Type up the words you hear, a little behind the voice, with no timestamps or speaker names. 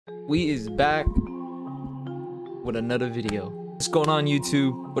We is back with another video. What's going on,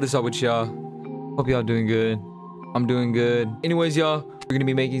 YouTube? What is up with y'all? Hope y'all doing good. I'm doing good. Anyways, y'all, we're gonna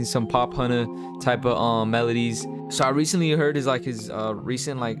be making some pop Hunna type of melodies. So I recently heard his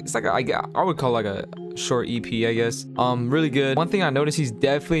recent, it's like I would call like a short EP, I guess. Really good. One thing I noticed, he's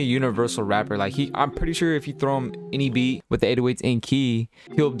definitely a universal rapper. Like I'm pretty sure if you throw him any beat with the 808s in key,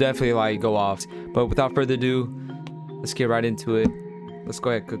 he'll definitely like go off. But without further ado, let's get right into it. Let's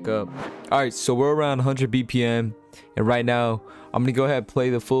go ahead and cook up. All right, so we're around 100 BPM, and right now I'm gonna go ahead and play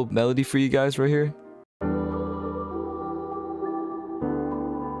the full melody for you guys right here.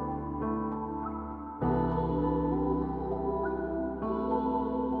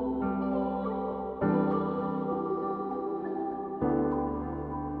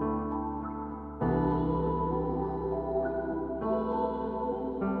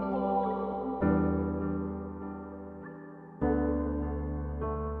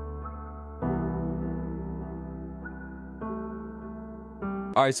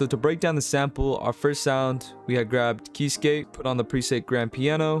 Alright, so to break down the sample, our first sound, we had grabbed Keyscape, put on the preset grand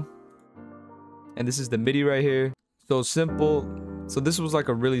piano, and this is the MIDI right here. So simple. So this was like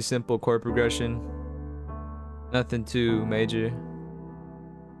a really simple chord progression, nothing too major.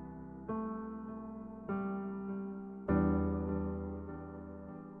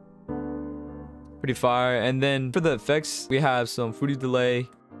 Pretty fire. And then for the effects, we have some fruity delay,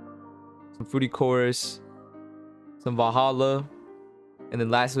 some fruity chorus, some Valhalla. And then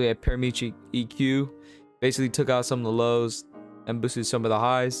lastly, a Perc EQ. Basically took out some of the lows and boosted some of the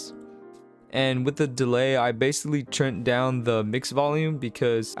highs. And with the delay, I basically turned down the mix volume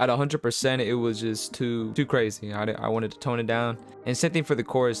because at 100% it was just too crazy. I wanted to tone it down. And same thing for the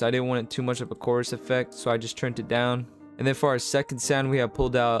chorus. I didn't want too much of a chorus effect, so I just turned it down. And then for our second sound, we have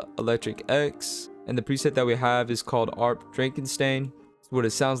pulled out Electric X. And the preset that we have is called ARP Drankenstein. That's what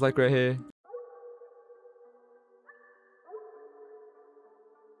it sounds like right here.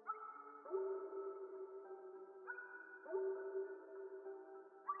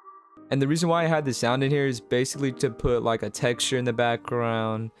 And the reason why I had this sound in here is basically to put like a texture in the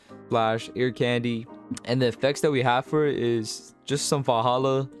background / ear candy. And the effects that we have for it is just some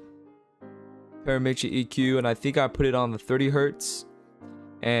Valhalla, Perc EQ, and I think I put it on the 30 Hertz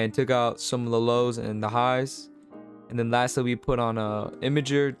and took out some of the lows and the highs. And then lastly, we put on a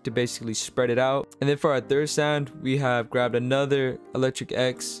imager to basically spread it out. And then for our third sound, we have grabbed another Electric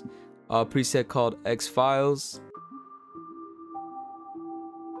X preset called X Files.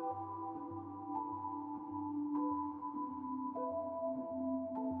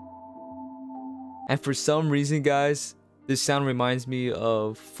 And for some reason, guys, this sound reminds me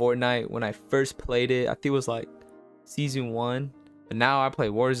of Fortnite when I first played it. I think it was like season 1. But now I play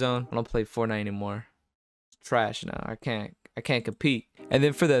Warzone. I don't play Fortnite anymore. It's trash now. I can't compete. And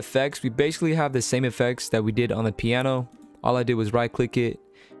then for the effects, we basically have the same effects that we did on the piano. All I did was right click it,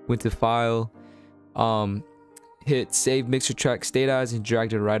 went to file, hit save mixer track state as, and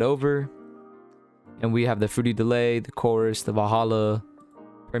dragged it right over. And we have the fruity delay, the chorus, the Valhalla,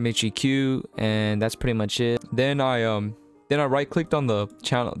 Perc EQ, and that's pretty much it. Then I right clicked on the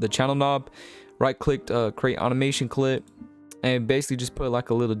channel knob, right clicked create automation clip, and basically just put like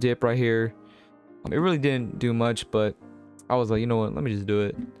a little dip right here. It really didn't do much, but I was like, you know what, let me just do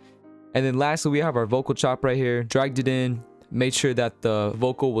it. And then lastly, we have our vocal chop right here. Dragged it in, made sure that the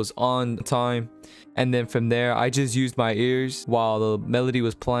vocal was on time, and then from there I just used my ears while the melody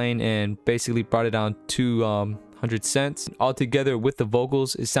was playing and basically brought it down to 100 cents. All together with the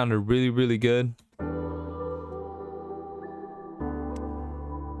vocals, it sounded really good.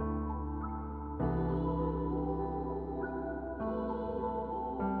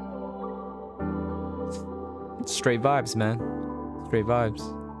 Straight vibes, man. Straight vibes.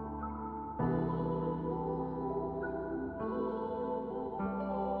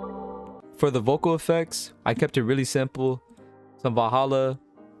 For the vocal effects, I kept it really simple. Some Valhalla.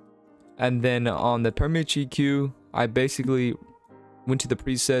 And then on the Perc EQ, I basically went to the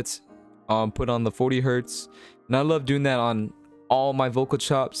presets, put on the 40 Hertz. And I love doing that on all my vocal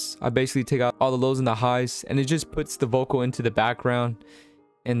chops. I basically take out all the lows and the highs, and it just puts the vocal into the background.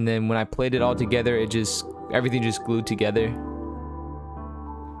 And then when I played it all together, everything just glued together.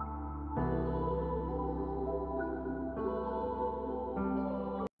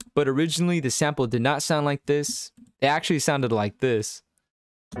 But originally, the sample did not sound like this. It actually sounded like this.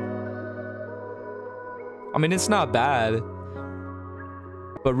 I mean, it's not bad,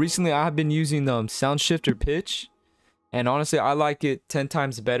 but recently I have been using sound shifter pitch, and honestly I like it 10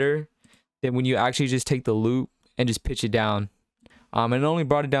 times better than when you actually just take the loop and just pitch it down. And it only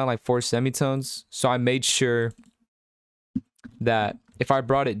brought it down like 4 semitones, so I made sure that if I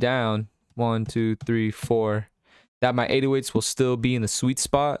brought it down 1, 2, 3, 4, that my 808s will still be in the sweet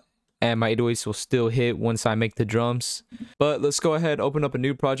spot and my 808s will still hit once I make the drums. But let's go ahead, open up a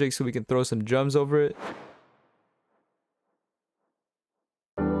new project so we can throw some drums over it.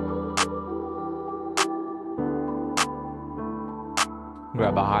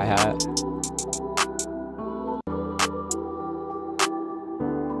 Grab a hi-hat.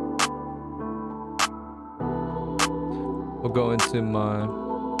 We'll go into my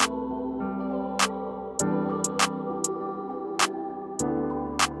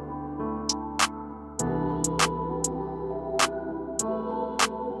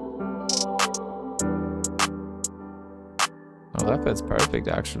oh, that fits perfect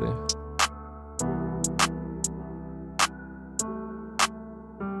actually.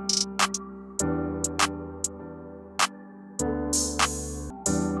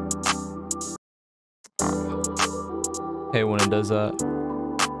 Hey, when it does that.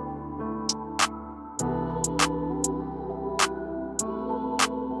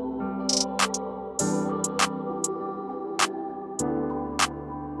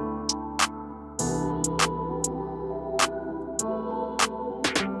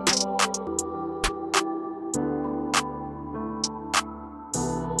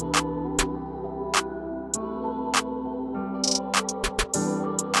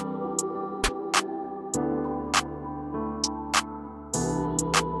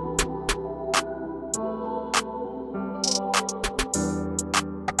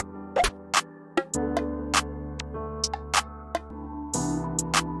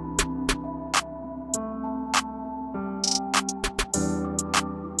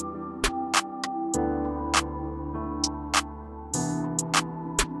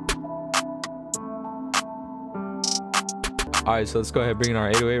 All right, so let's go ahead and bring in our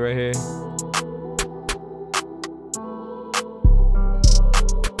 808 right here.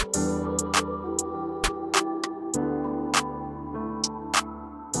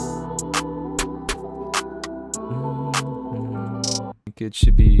 I think it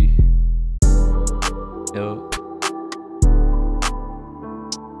should be, yo.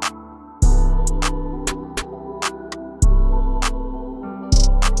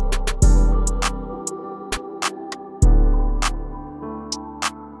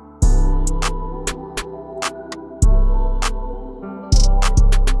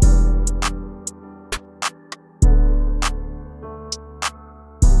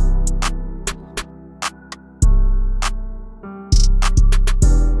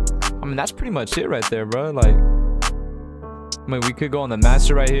 I mean, that's pretty much it right there, bro. Like, I mean, we could go on the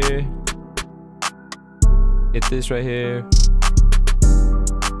master right here. Hit this right here.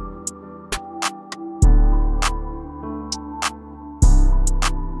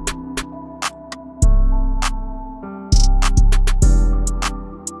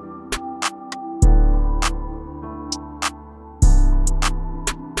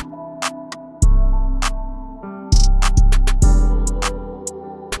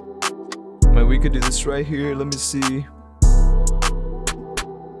 We could do this right here. Let me see.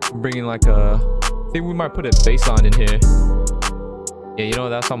 Bringing like a, I think we might put a bassline in here. Yeah, you know what?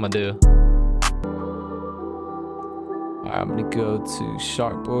 That's what I'm gonna do. Alright, I'm gonna go to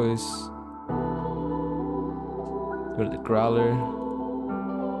Shark Boys. Go to the growler.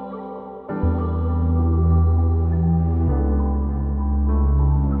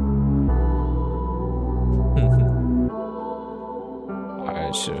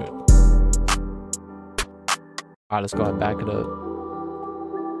 Alright, sure. Alright, let's go ahead and back it up.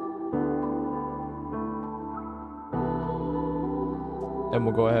 Then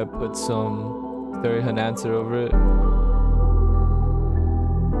we'll go ahead and put some stereo enhancer over it.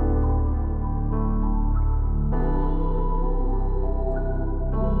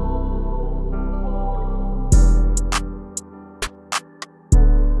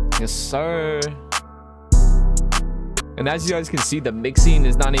 Yes, sir. And as you guys can see, the mixing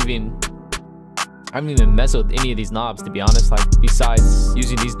is not even, I haven't even messed with any of these knobs, to be honest, like besides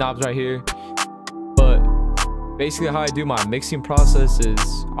using these knobs right here. But basically how I do my mixing process is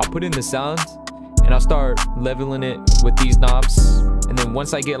I'll put in the sound and I'll start leveling it with these knobs, and then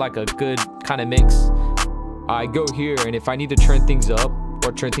once I get like a good kind of mix, I go here, and if I need to turn things up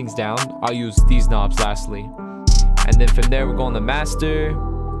or turn things down, I'll use these knobs lastly. And then from there we'll go on the master,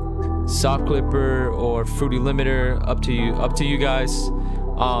 soft clipper, or fruity limiter, up to you guys.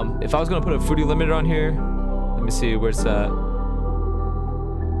 If I was gonna put a fruity limiter on here, let me see where it's at.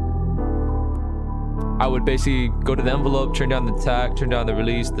 I would basically go to the envelope, turn down the attack, turn down the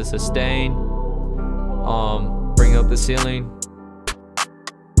release, the sustain, bring up the ceiling.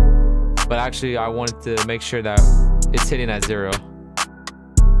 But actually I wanted to make sure that it's hitting at 0.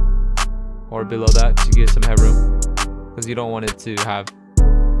 or below that to get some headroom, because you don't want it to have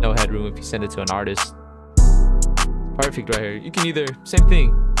no headroom if you send it to an artist. Perfect right here. You can either, same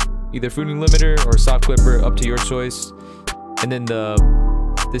thing, either fruiting limiter or soft clipper, up to your choice. And then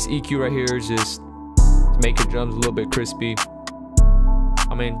this EQ right here is just to make your drums a little bit crispy.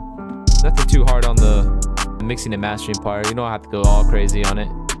 I mean, nothing too hard on the mixing and mastering part. You don't have to go all crazy on it,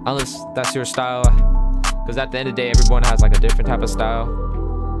 unless that's your style, because at the end of the day, everyone has like a different type of style.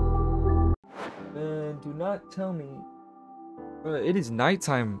 Man, do not tell me, bro, it is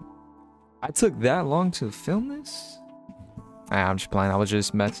nighttime. I took that long to film this? Nah, I'm just playing. I was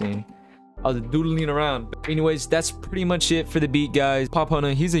just messing. I was doodling around. But anyways, that's pretty much it for the beat, guys. Popp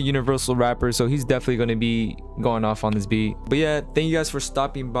Hunna, he's a universal rapper, so he's definitely going to be going off on this beat. But yeah, thank you guys for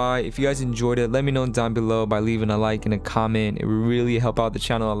stopping by. If you guys enjoyed it, let me know down below by leaving a like and a comment. It would really help out the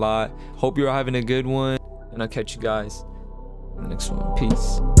channel a lot. Hope you're all having a good one, and I'll catch you guys in the next one.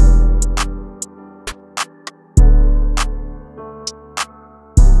 Peace.